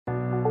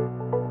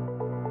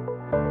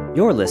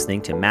You're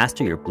listening to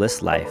Master Your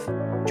Bliss Life.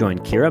 Join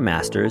Kira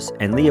Masters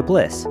and Leah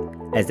Bliss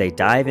as they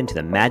dive into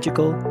the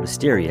magical,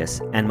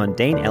 mysterious, and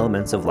mundane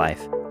elements of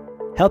life,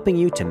 helping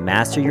you to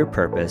master your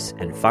purpose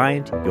and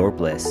find your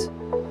bliss.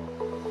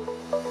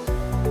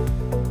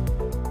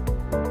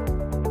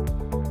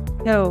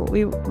 So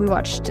we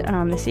watched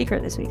The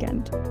Secret this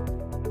weekend,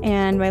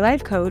 and my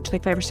life coach,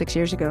 like 5 or 6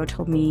 years ago,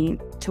 told me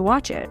to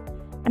watch it,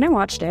 and I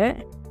watched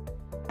it.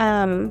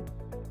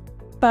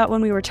 But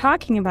when we were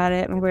talking about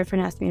it, my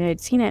boyfriend asked me if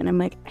I'd seen it, and I'm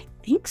like, I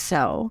think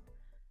so,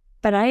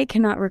 but I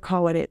cannot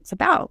recall what it's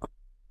about.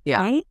 Yeah.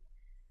 Right?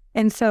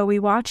 And so we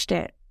watched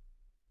it,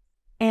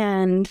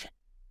 and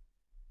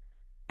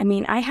I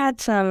mean,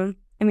 it's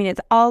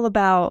all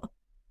about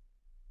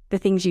the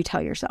things you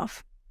tell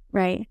yourself,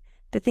 right?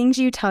 The things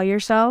you tell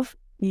yourself,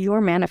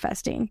 you're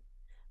manifesting,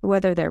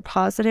 whether they're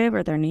positive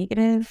or they're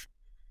negative.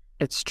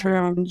 It's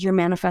true. You're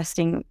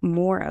manifesting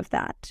more of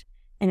that.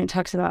 And it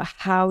talks about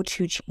how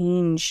to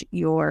change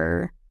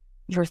your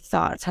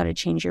thoughts, how to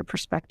change your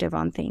perspective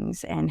on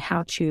things, and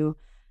how to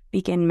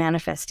begin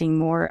manifesting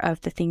more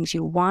of the things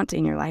you want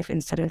in your life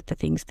instead of the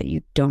things that you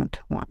don't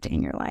want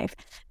in your life.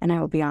 And I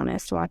will be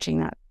honest,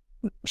 watching that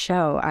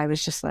show, I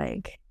was just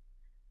like,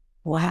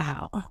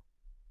 wow,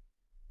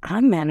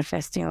 I'm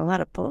manifesting a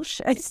lot of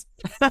bullshit.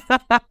 That's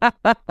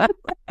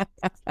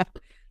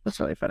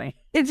really funny.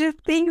 It's just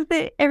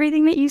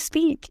everything that you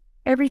speak,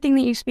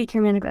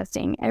 you're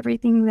manifesting.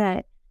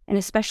 And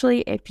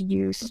especially if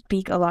you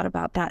speak a lot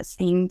about that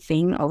same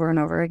thing over and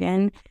over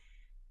again,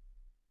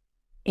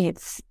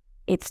 it's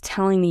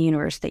telling the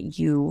universe that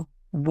you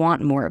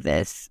want more of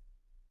this,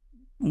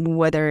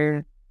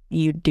 whether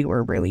you do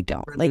or really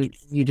don't. Like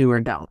you do or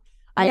don't.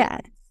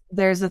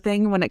 There's a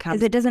thing when it comes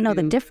because it doesn't know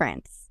the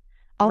difference.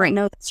 All it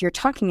knows is you're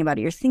talking about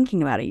it, you're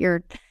thinking about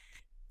it,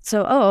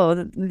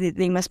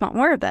 they must want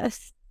more of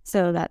this.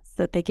 So that's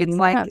that they can. It's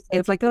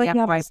like the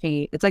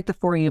FYP. It's like the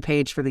For You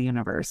page for the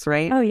universe,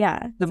 right? Oh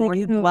yeah. The more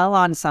you dwell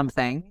on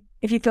something,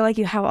 if you feel like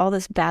you have all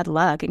this bad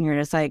luck and you're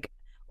just like,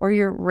 or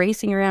you're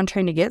racing around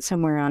trying to get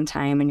somewhere on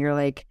time and you're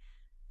like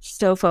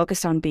so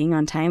focused on being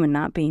on time and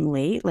not being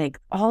late, like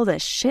all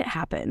this shit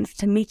happens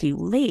to make you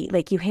late.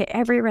 Like you hit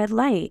every red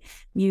light,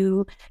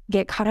 you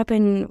get caught up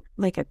in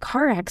like a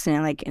car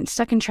accident, like and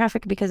stuck in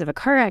traffic because of a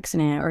car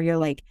accident, or you're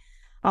like,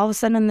 all of a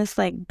sudden this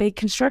like big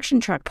construction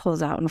truck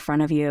pulls out in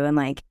front of you and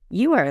like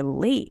you are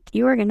late.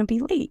 You are going to be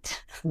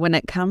late. When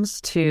it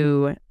comes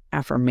to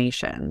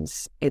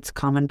affirmations, it's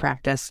common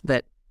practice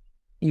that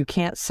you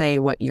can't say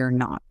what you're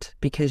not,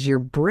 because your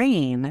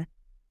brain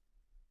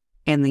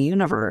and the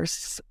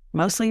universe,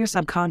 mostly your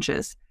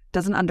subconscious,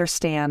 doesn't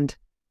understand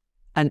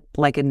a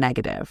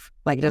negative.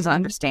 Like it doesn't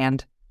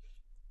understand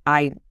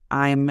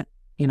I'm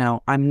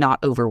not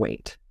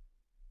overweight.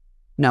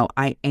 No,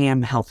 I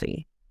am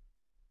healthy.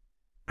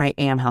 I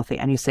am healthy.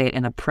 And you say it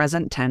in a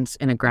present tense,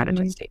 in a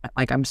gratitude statement.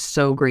 Like, I'm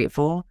so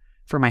grateful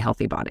for my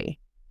healthy body.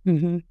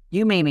 Mm-hmm.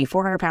 You made me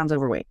 400 pounds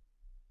overweight.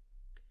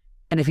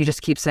 And if you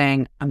just keep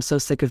saying, I'm so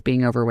sick of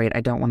being overweight, I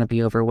don't want to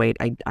be overweight,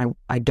 I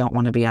don't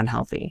want to be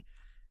unhealthy.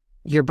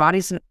 Your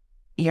body's,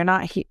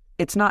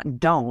 it's not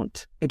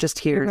don't, it just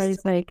hears. Your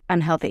body's like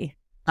unhealthy.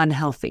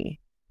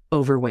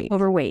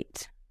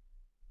 Overweight.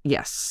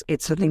 Yes.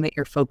 It's the thing that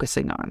you're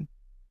focusing on.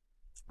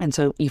 And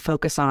so you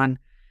focus on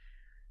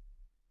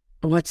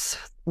what's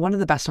one of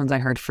the best ones I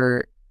heard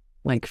for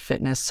like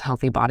fitness,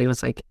 healthy body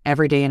was like,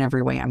 every day in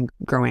every way I'm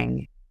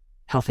growing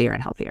healthier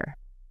and healthier.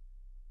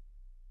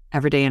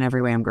 Every day in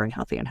every way I'm growing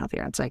healthier and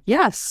healthier. It's like,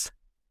 yes,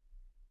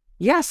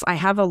 I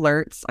have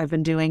alerts. I've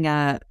been doing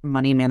a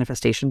money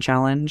manifestation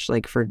challenge,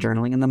 like for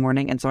journaling in the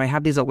morning. And so I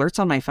have these alerts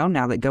on my phone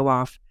now that go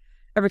off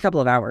every couple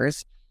of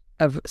hours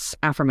of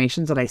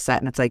affirmations that I set.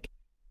 And it's like,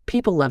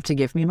 people love to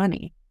give me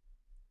money.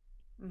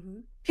 Mm-hmm.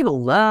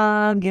 People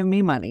love giving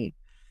me money.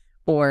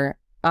 Or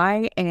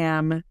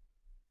I'm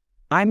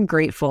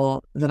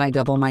grateful that I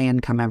double my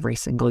income every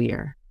single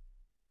year.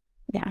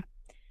 Yeah.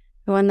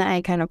 The one that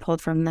I kind of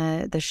pulled from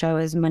the show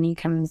is money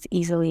comes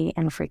easily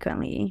and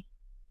frequently.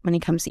 Money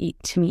comes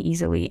to me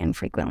easily and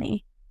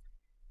frequently.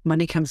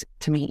 Money comes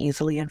to me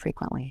easily and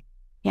frequently.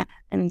 Yeah.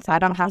 And so I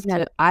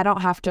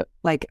don't have to,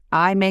 like,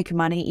 I make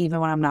money even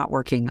when I'm not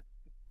working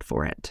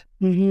for it.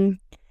 Mm-hmm.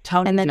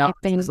 Tony Jones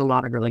has a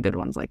lot of really good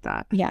ones like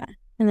that. Yeah.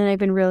 And then I've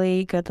been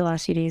really good the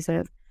last few days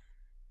of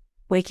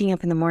waking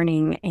up in the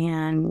morning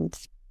and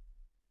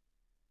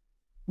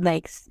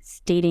like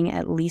stating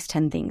at least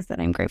 10 things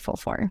that I'm grateful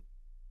for.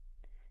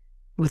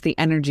 With the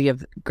energy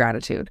of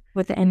gratitude.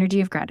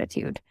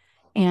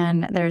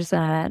 And there's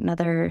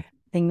another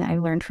thing that I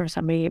learned from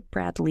somebody,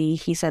 Brad Lee.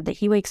 He said that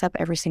he wakes up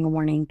every single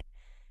morning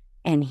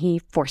and he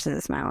forces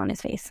a smile on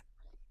his face.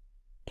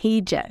 He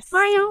just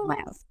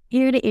smiles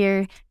ear to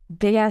ear,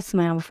 big ass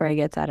smile before he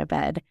gets out of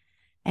bed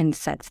and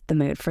sets the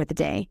mood for the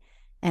day.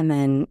 And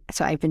then,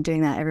 so I've been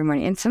doing that every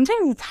morning. And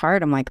sometimes it's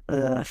hard. I'm like,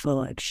 ugh, I feel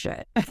like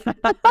shit. I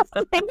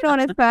don't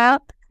want to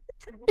smile.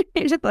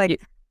 You're just like,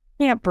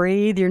 can't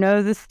breathe. Your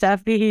nose is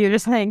stuffy. You're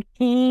just like,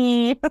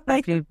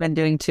 If you've been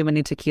doing too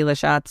many tequila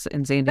shots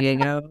in San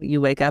Diego, you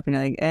wake up and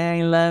you're like,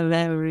 I love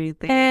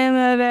everything. I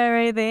love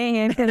everything.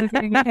 I feel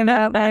good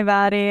about my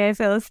body. I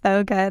feel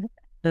so good.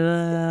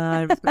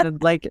 I'm gonna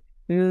like,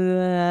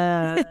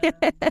 that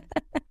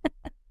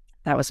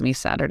was me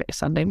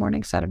Saturday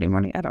morning.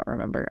 I don't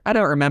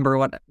remember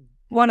what.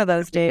 One of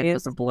those It days.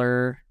 was a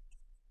blur,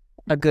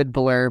 a good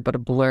blur, but a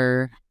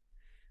blur.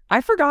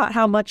 I forgot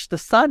how much the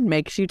sun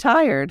makes you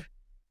tired.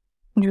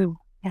 Yeah,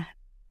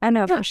 I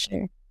know Yeah. for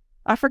sure.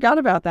 I forgot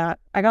about that.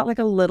 I got like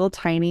a little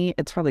tiny,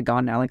 it's probably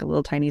gone now, like a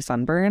little tiny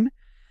sunburn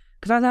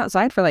because I was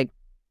outside for like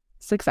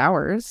 6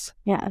 hours.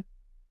 Yeah.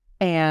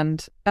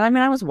 And I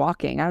mean, I was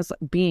walking, I was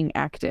being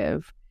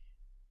active.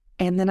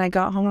 And then I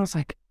got home and I was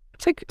like,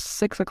 it's like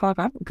 6 o'clock.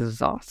 I'm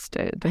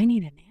exhausted. I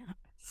need a nap.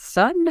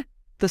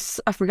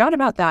 I forgot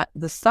about that.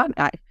 The sun,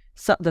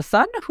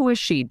 who is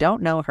she?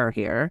 Don't know her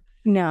here.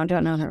 No,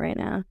 don't know her right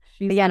now.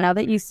 She's But yeah, now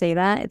that you say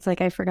that, it's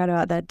like I forgot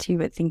about that too.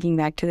 But thinking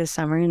back to the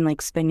summer and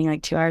like spending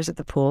like 2 hours at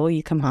the pool,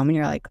 you come home and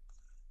you're like,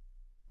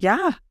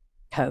 yeah,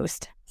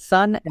 toast.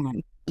 sun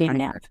Done. Need a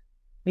nap.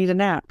 Need a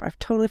nap. I've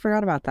totally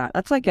forgot about that.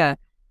 That's like a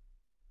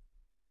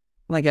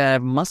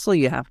muscle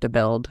you have to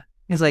build.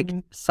 It's like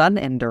sun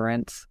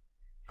endurance.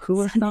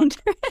 Who is not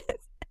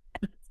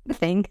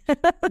thing?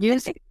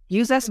 use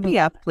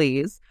SPF,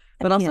 please,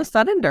 but also Yeah.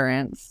 sun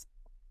endurance.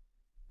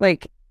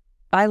 Like,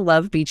 I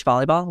love beach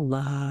volleyball.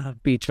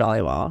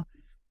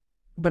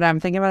 But I'm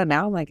thinking about it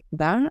now. Like,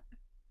 that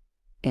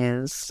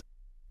is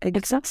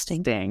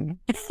exhausting.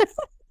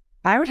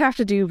 I would have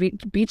to do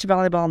beach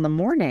volleyball in the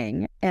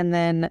morning and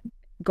then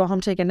go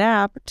home, take a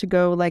nap to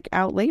go like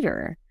out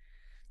later.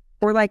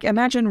 Or like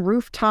imagine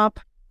rooftop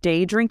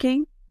day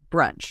drinking,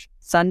 brunch,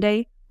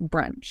 Sunday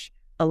brunch,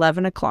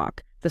 11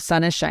 o'clock. The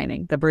sun is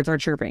shining. The birds are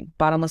chirping.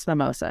 Bottomless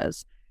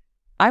mimosas.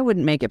 I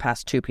wouldn't make it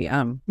past 2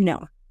 p.m.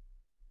 No.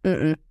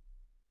 Mm-mm.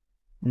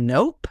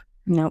 Nope.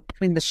 Nope.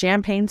 Between the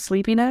champagne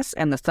sleepiness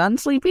and the sun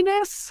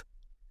sleepiness,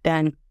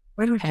 Done.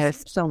 why do we have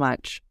so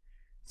much?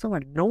 So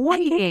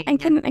annoying. I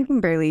can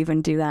barely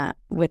even do that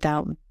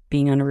without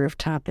being on a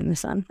rooftop in the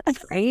sun.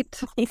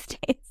 Right? These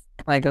days.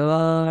 Like,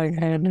 oh,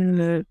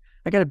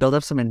 I gotta build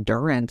up some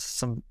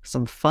endurance,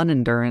 some fun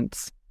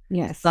endurance.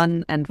 Yes.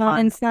 Sun and fun.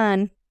 And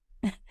sun.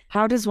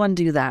 How does one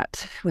do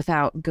that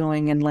without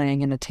going and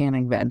laying in a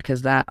tanning bed?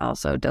 Because that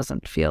also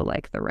doesn't feel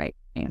like the right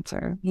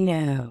answer.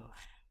 No.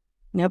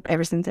 Nope.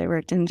 Ever since I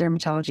worked in the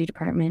dermatology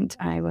department,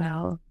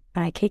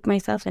 I cake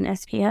myself in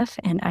SPF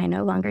and I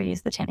no longer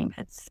use the tanning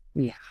beds.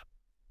 Yeah.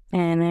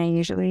 And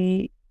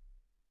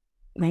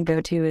my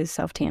go-to is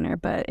self-tanner,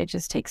 but it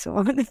just takes so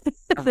long that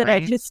I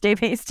Right. just stay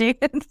pasty.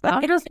 It's I'll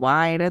fine. just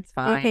white. It's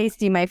Stay fine.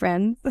 pasty, my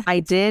friends. I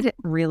did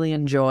really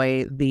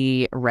enjoy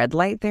the red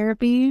light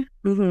therapy.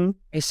 Mm-hmm.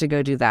 I used to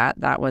go do that.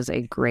 That was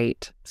a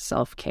great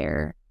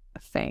self-care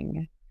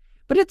thing.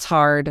 But it's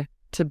hard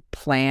to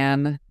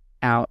plan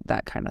out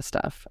that kind of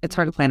stuff. It's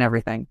hard to plan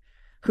everything.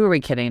 Who are we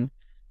kidding?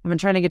 I've been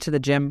trying to get to the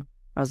gym.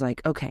 I was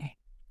like, okay.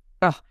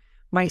 Oh,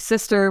 my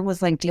sister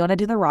was like, do you want to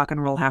do the rock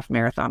and roll half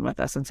marathon with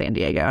us in San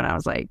Diego? And I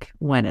was like,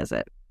 when is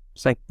it?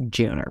 It's like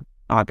June or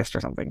August or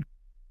something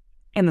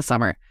in the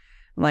summer.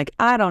 I'm like,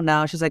 I don't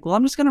know. She's like, well,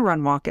 I'm just going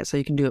to walk it so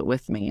you can do it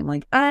with me. I'm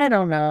like, I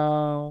don't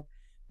know.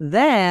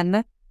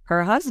 Then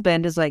her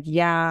husband is like,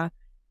 yeah,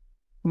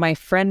 my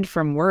friend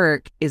from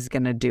work is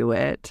going to do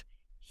it.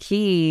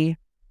 He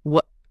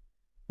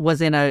was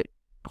in a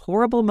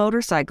horrible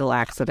motorcycle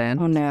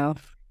accident. Oh, no.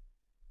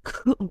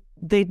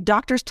 The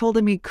doctors told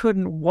him he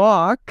couldn't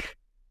walk.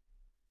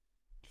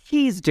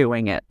 He's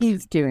doing it.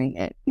 He's doing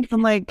it.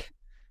 I'm like,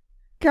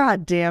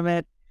 God damn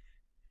it.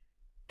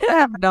 I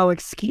have no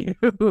excuse.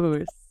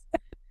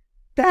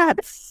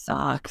 That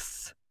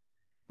sucks.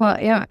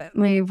 Well, yeah,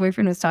 my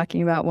boyfriend was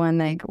talking about one,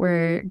 like,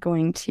 we're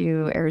going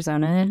to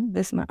Arizona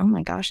this month. Oh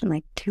my gosh, in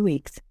like 2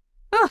 weeks.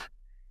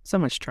 So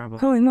much trouble.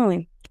 Holy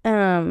moly.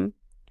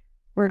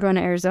 We're going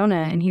to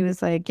Arizona, and he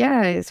was like,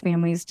 yeah, his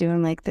family's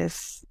doing like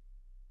this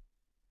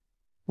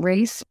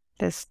race,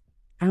 I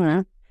don't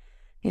know.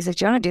 He's like,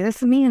 do you want to do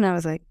this with me? And I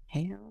was like,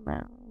 hell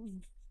no.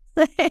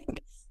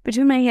 Like,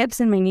 between my hips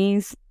and my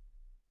knees,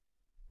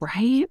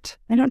 Right?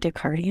 I don't do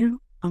cardio.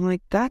 I'm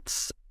like,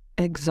 that's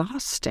I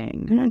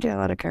exhausting. don't do a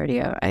lot of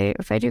cardio.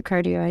 If I do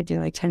cardio, I do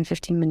like 10,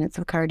 15 minutes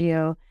of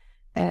cardio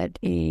at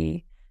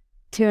a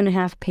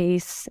 2.5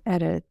 pace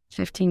at a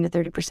 15 to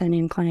 30%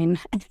 incline.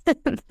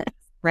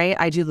 Right?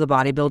 I do the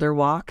bodybuilder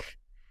walk.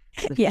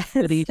 The Yes.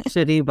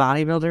 shitty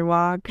bodybuilder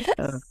walk.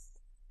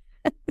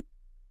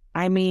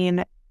 I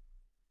mean,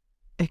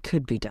 it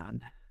could be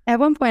done. At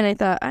one point, I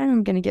thought,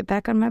 I'm going to get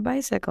back on my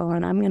bicycle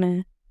and I'm going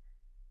to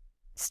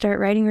start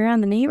riding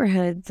around the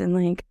neighborhoods and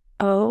like,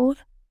 oh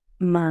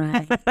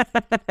my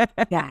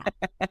God.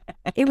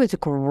 It was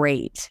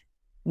great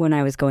when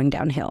I was going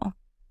downhill.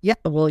 Yeah.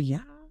 Well, yeah.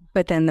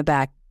 But then the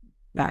back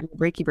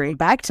Breaky break.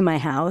 back to my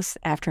house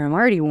after I'm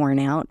already worn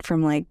out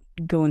from like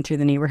going through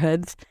the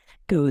neighborhoods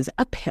goes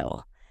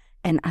uphill.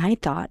 And I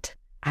thought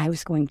I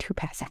was going to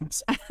pass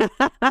out.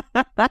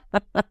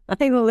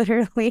 I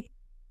literally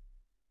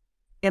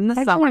in the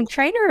Actually, summer. I'm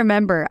trying to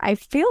remember. I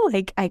feel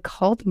like I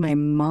called my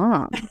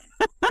mom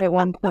at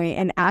one point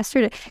and asked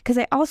her to, because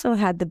I also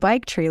had the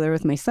bike trailer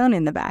with my son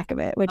in the back of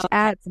it, which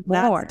adds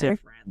more. That's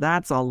different.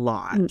 That's a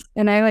lot.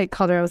 And I like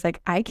called her. I was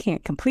like, I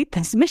can't complete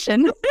this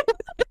mission.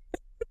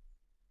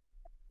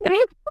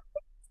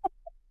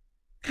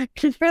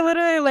 Because we're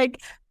literally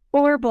like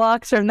 4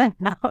 blocks from the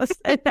house,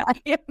 and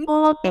I am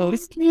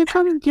almost. Can you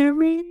come and get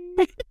me?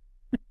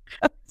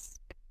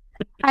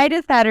 I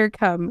just had her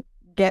come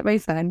get my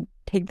son,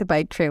 take the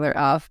bike trailer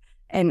off,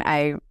 and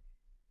I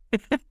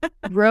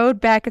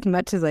rode back as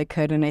much as I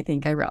could, and I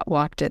think I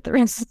walked it the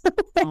rest of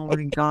the way. Oh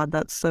my God,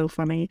 that's so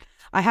funny.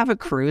 I have a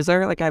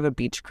cruiser, like I have a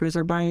beach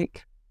cruiser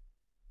bike.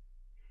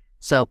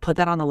 So put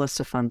that on the list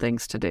of fun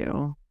things to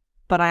do.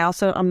 But I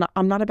also,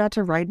 I'm not about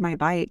to ride my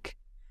bike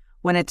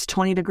when it's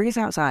 20 degrees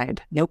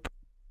outside. Nope.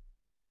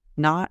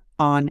 Not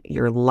on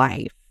your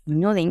life.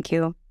 No, thank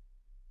you.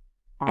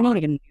 I need to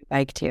get a new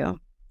bike too.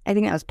 I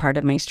think that was part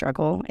of my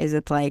struggle. Is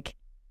it's like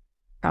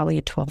probably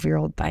a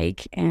 12-year-old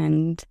bike,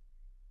 and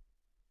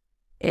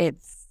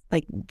it's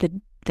like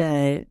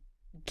the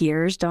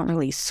gears don't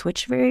really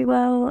switch very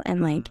well,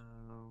 and like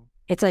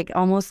it's like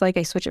almost like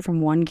I switch it from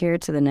one gear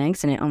to the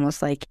next, and it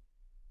almost like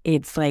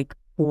it's like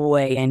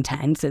way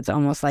intense. It's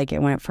almost like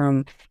it went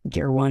from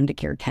gear 1 to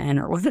gear 10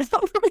 or whatever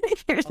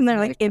gears, and they're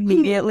like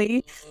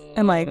immediately,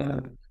 and like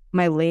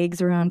my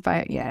legs are on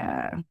fire.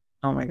 Yeah.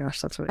 Oh my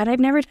gosh, that's what. But I've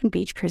never done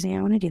beach cruising.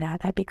 I want to do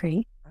that. That'd be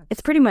great.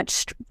 It's pretty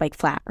much like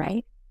flat,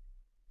 right?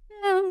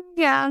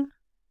 Yeah.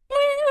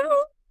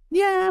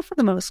 Yeah, for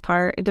the most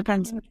part. It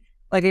depends.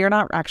 Like, you're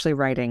not actually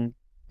riding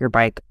your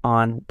bike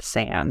on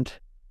sand.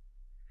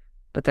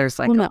 But there's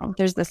like... Well, no,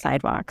 there's the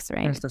sidewalks,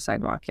 right? There's the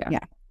sidewalk, yeah.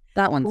 Yeah.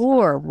 That one's...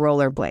 Or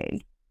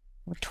rollerblade.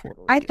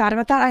 Totally. I thought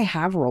about that. I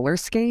have roller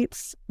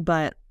skates,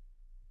 but...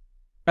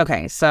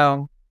 Okay,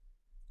 so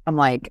I'm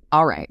like,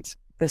 all right,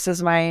 this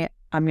is my...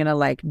 I'm going to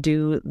like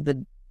do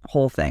the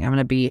whole thing. I'm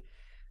going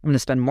to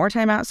spend more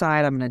time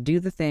outside. I'm going to do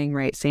the thing,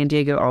 right? San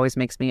Diego always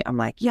makes me... I'm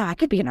like, yeah, I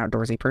could be an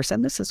outdoorsy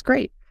person. This is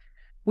great.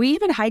 We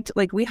even hiked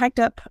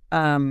up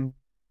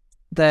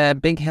the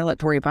big hill at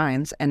Torrey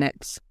Pines, and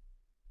it's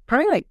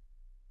probably like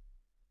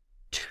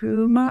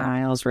 2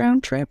 miles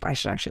round trip. I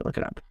should actually look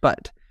it up.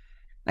 But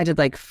I did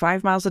like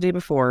 5 miles a day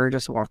before,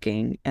 just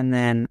walking, and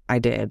then I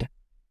did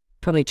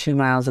probably 2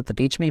 miles at the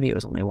beach. Maybe it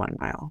was only 1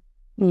 mile.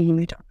 Mm-hmm.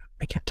 I don't know.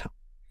 I can't tell.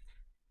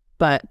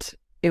 But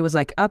it was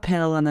like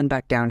uphill and then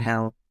back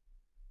downhill.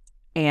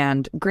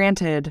 And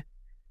granted,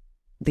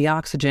 the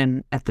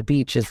oxygen at the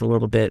beach is a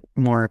little bit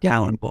more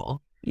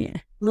palatable. Yeah.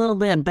 A little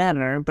bit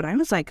better, but I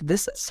was like,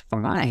 this is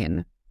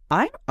fine.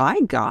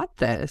 I got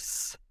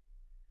this.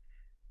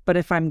 But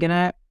if I'm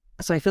gonna,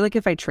 so I feel like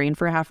if I train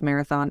for a half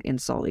marathon in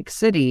Salt Lake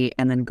City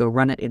and then go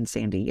run it in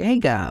San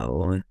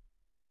Diego,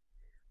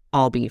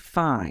 I'll be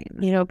fine.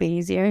 It'll be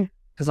easier.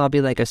 Because I'll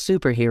be like a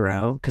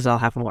superhero because I'll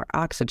have more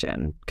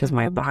oxygen because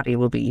my body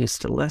will be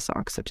used to less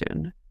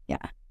oxygen.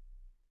 Yeah.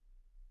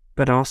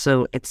 But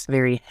also it's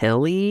very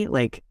hilly.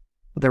 Like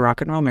the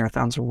Rock and Roll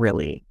Marathon's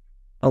really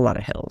a lot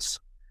of hills.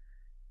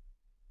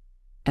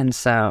 And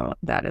so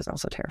that is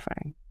also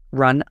terrifying.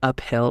 Run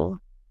uphill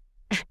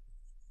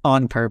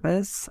on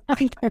purpose?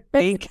 I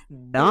think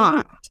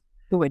not.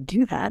 Who would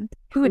do that?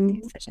 Who would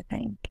do such a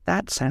thing?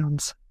 That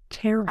sounds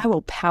terrible. I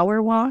will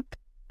power walk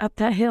up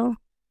that hill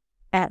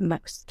at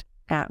most.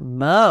 At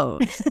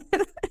most.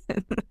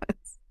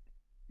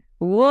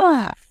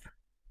 Woof.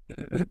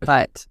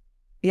 But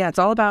yeah, it's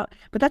all about,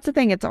 but that's the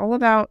thing. It's all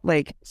about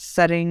like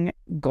setting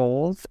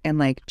goals and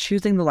like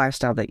choosing the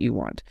lifestyle that you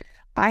want.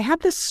 I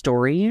had this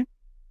story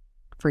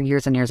for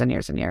years and years and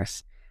years and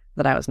years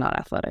that I was not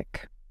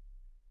athletic.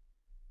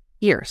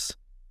 Years.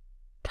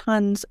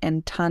 Tons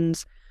and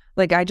tons.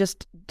 Like I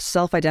just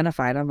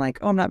self-identified. I'm like,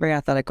 oh, I'm not very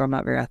athletic, or I'm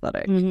not very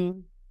athletic.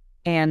 Mm-hmm.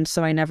 And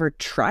so I never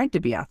tried to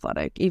be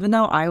athletic, even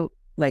though I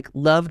like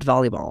loved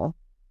volleyball,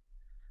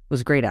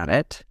 was great at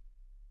it,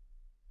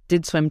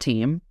 did swim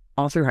team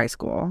all through high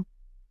school,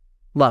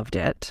 loved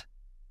it.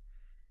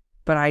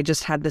 But I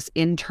just had this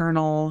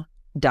internal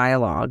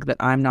dialogue that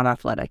I'm not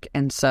athletic.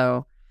 And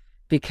so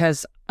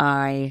because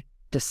I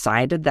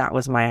decided that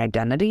was my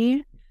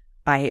identity,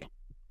 I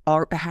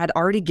had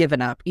already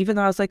given up, even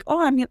though I was like, oh,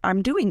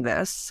 I'm doing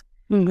this.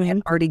 Mm-hmm. I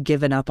had already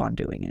given up on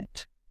doing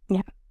it.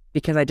 Yeah.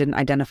 Because I didn't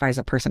identify as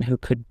a person who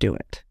could do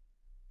it,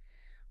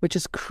 which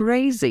is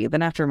crazy.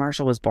 Then after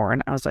Marshall was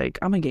born, I was like,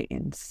 I'm going to get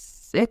in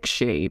sick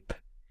shape.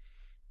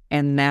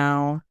 And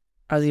now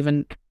I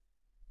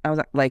was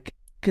like,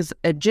 because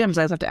at gyms,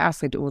 I have to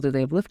ask, like, well, do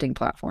they have lifting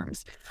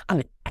platforms? I'm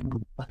an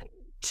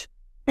athlete.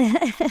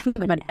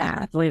 I'm an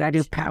athlete. I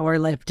do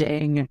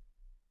powerlifting.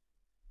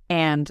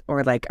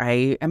 Or like,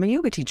 I am a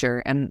yoga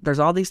teacher. And there's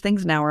all these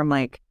things now where I'm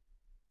like,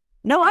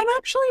 no, I'm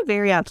actually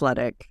very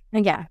athletic.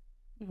 Yeah.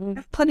 I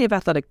have plenty of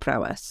athletic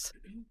prowess.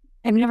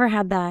 I've never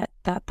had that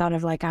thought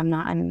of like, I'm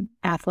not an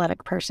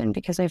athletic person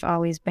because I've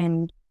always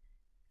been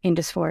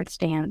into sports,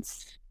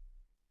 dance,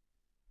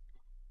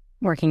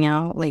 working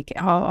out, like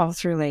all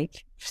through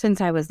like since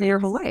I was your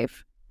whole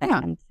life. Yeah.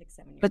 6,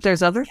 7 years. But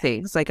there's other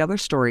things, like other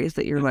stories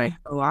that you're like,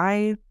 oh,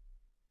 I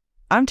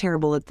I'm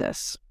terrible at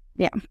this.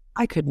 Yeah.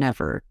 I could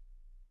never.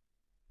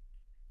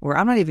 Or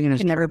I'm not even going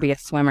Could to never be a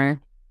swimmer.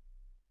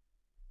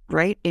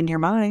 right in your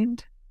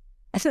mind.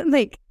 I said,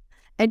 like,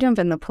 I jump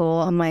in the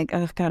pool. I'm like,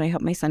 oh God, I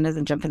hope my son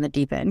doesn't jump in the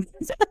deep end.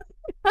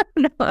 I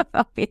don't know if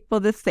I'll be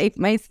able to save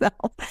myself.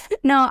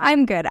 No,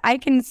 I'm good. I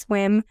can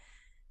swim.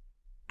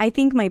 I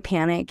think my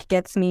panic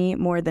gets me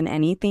more than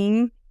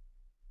anything.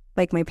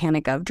 Like my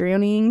panic of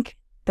drowning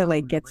that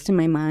like gets to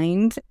my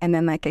mind. And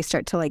then like I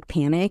start to like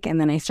panic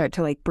and then I start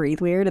to like breathe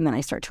weird and then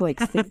I start to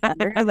like sink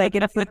under. Like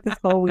it's like this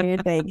whole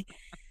weird like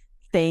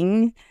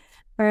thing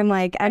where I'm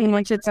like, I mean,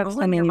 I should stop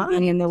swimming and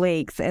being in the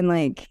lakes. And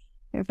like,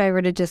 if I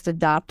were to just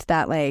adopt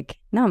that, like,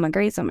 no, I'm a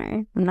great swimmer.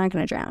 I'm not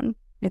going to drown.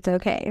 It's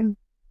okay.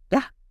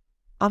 Yeah.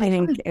 I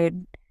think it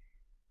would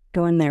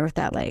go in there with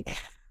that, like,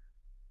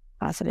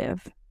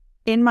 positive.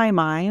 In my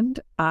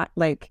mind,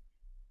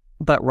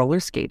 but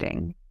roller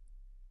skating,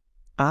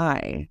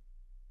 I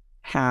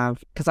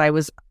have,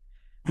 because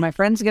my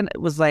friend's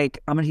was like,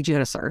 I'm going to teach you how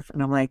to surf.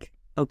 And I'm like,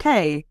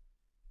 okay,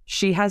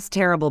 she has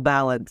terrible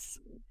balance.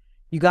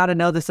 You got to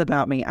know this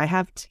about me. I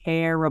have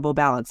terrible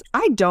balance.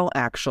 I don't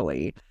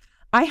actually.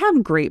 I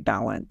have great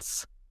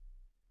balance.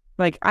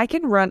 Like I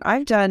can run.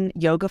 I've done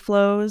yoga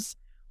flows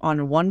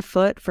on one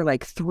foot for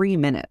like 3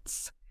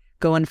 minutes,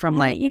 going from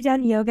like you've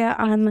done yoga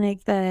on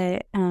like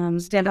the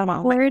stand on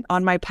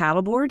my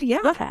paddleboard. Yeah,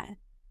 okay.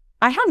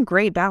 I have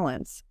great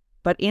balance,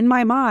 but in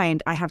my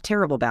mind, I have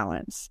terrible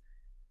balance.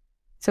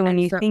 So when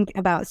you think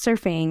about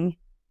surfing,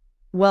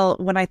 well,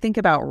 when I think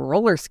about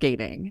roller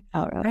skating,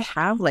 really? I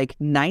have like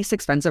nice,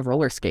 expensive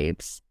roller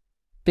skates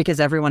because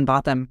everyone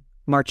bought them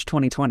March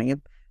 2020.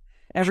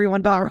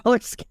 Everyone bought roller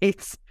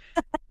skates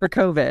for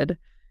COVID.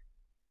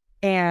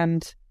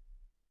 And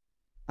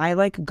I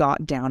like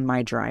got down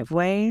my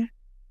driveway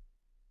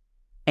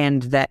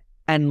and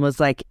was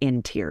like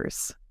in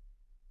tears.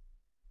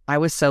 I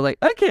was so like,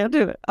 I can't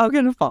do it. I'm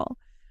going to fall.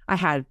 I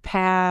had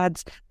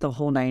pads, the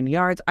whole 9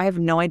 yards. I have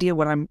no idea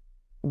what I'm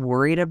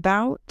worried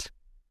about.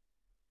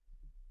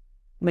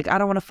 Like, I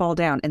don't want to fall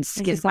down and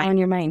skin on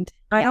your mind.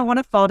 I don't want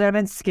to fall down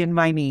and skin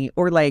my knee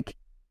or like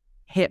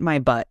hit my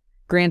butt.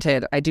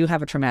 Granted, I do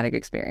have a traumatic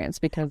experience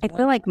because I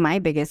feel like my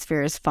biggest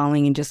fear is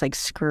falling and just like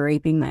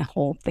scraping my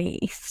whole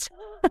face.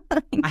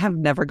 I have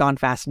never gone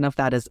fast enough.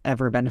 That has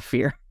ever been a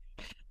fear.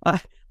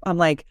 I'm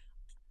like,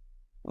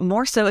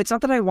 more so, it's not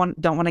that I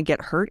don't want to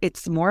get hurt.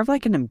 It's more of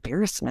like an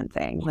embarrassment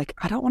thing. Like,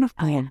 I don't want to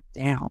fall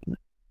down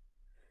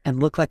and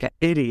look like an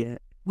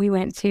idiot. We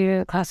went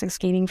to classic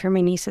skating for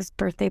my niece's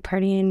birthday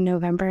party in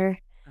November.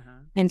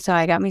 And so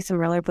I got me some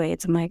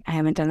rollerblades. I'm like, I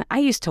haven't done that. I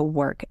used to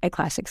work at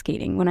classic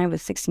skating when I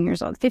was 16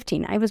 years old,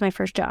 15. I was my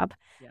first job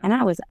and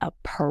I was a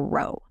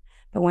pro.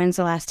 But when's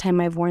the last time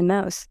I've worn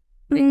those?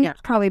 It's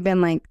probably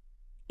been like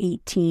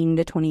 18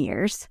 to 20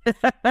 years.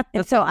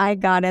 And so I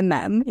got in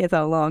them. It's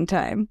a long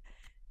time.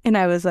 And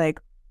I was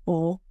like,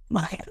 oh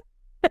my,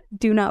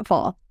 do not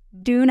fall.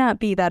 Do not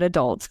be that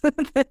adult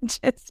that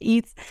just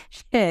eats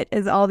shit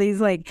as all these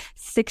like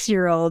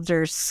 6-year-olds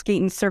are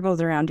skating circles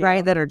around you.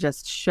 Right, that are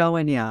just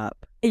showing you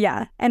up.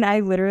 Yeah. And I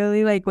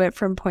literally like went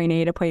from point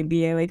A to point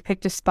B. I like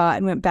picked a spot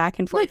and went back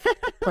and forth,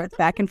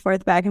 back and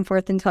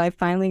forth until I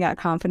finally got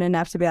confident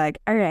enough to be like,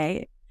 all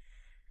right,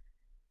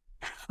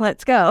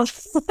 let's go.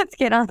 Let's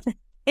get on.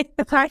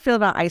 That's how I feel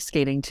about ice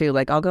skating too.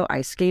 Like I'll go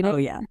ice skating. Oh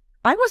yeah.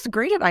 I was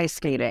great at ice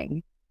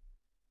skating.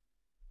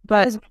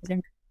 But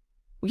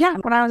yeah,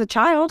 when I was a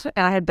child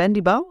and I had bendy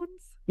bones.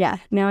 Yeah.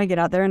 Now I get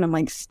out there and I'm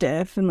like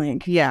stiff and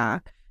like. Yeah.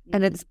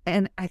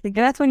 And I think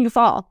that's when you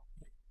fall.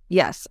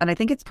 Yes. And I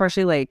think it's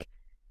partially like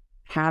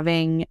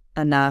having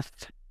enough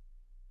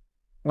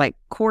like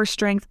core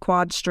strength,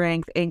 quad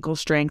strength, ankle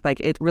strength. Like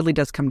it really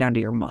does come down to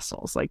your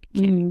muscles. Like,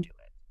 can you do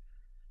it?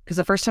 Because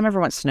the first time I ever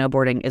went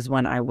snowboarding is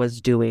when I was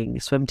doing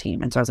swim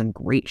team. And so I was in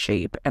great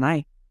shape and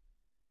I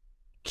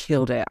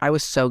killed it. I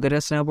was so good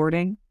at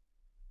snowboarding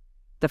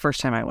the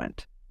first time I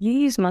went. You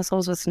use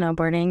muscles with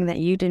snowboarding that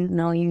you didn't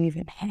know you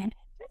even had.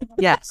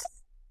 Yes.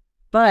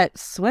 But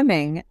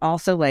swimming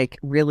also like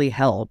really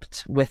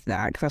helped with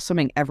that because I was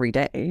swimming every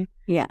day.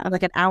 Yeah.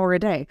 Like an hour a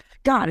day.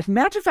 God,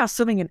 imagine if I was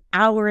swimming an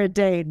hour a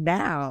day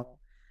now.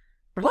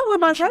 What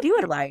would my life be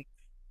like?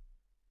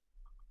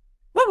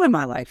 What would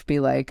my life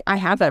be like? I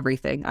have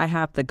everything. I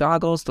have the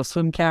goggles, the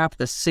swim cap,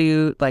 the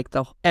suit, like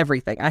the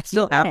everything. I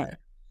still have it.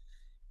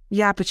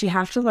 Yeah, but you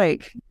have to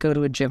like go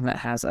to a gym that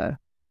has a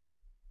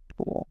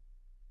pool.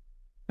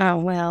 Oh,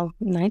 well,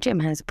 my gym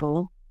has a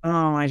pool.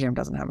 Oh, my gym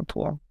doesn't have a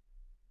pool.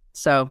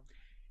 So,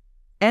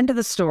 end of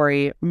the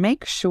story,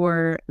 make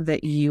sure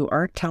that you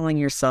are telling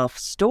yourself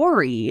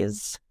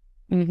stories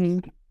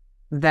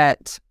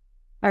that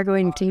are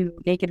going to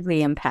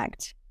negatively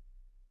impact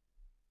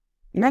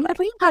your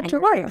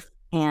life.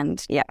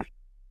 And yeah.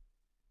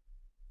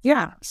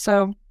 Yeah,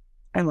 so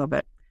I love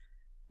it.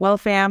 Well,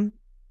 fam,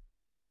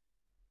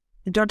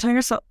 don't tell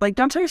yourself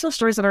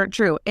stories that aren't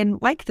true.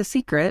 And like The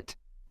Secret,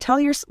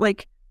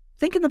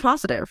 think in the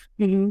positive.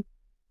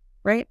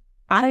 Right?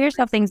 Tell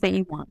yourself things that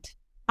you want.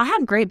 I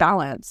have great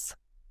balance.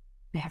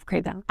 I have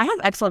great balance. I have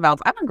excellent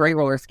balance. I'm a great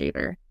roller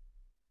skater.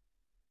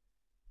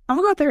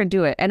 I'll go out there and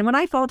do it. And when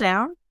I fall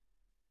down,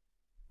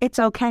 it's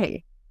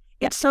okay.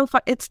 It's so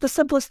fun. It's the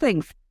simplest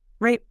things,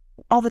 right?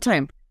 All the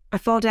time. I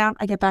fall down,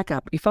 I get back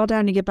up. You fall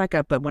down, you get back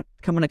up. But when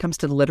it comes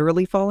to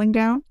literally falling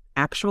down,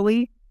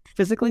 actually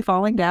physically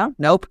falling down,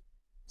 nope.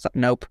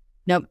 Nope.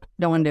 Don't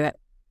want to do it.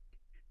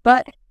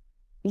 But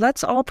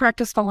let's all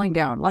practice falling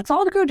down. Let's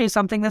all go do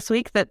something this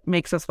week that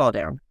makes us fall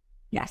down.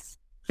 Yes.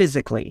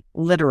 Physically,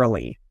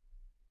 literally.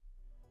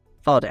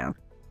 Fall down.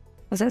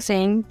 Was that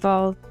saying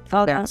fall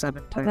down?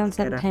 7 Fall down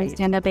 7 times,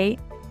 stand up 8.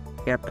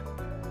 Yep.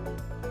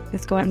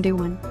 Let's go out and do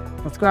one.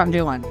 Let's go out and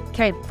do one.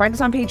 Okay, find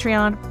us on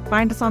Patreon.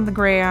 Find us on the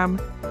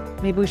gram.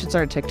 Maybe we should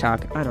start a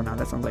TikTok. I don't know.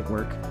 That sounds like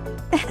work.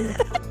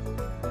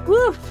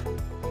 Woof.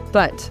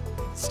 But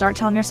start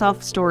telling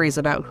yourself stories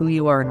about who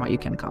you are and what you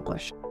can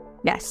accomplish.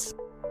 Yes.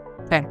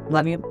 Okay,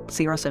 love you.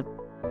 See you real soon.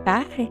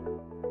 Bye.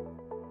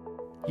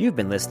 You've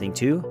been listening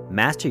to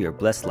Master Your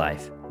Bliss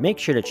Life. Make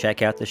sure to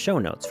check out the show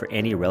notes for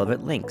any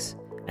relevant links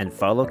and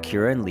follow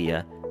Kira and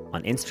Leah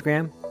on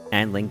Instagram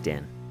and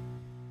LinkedIn.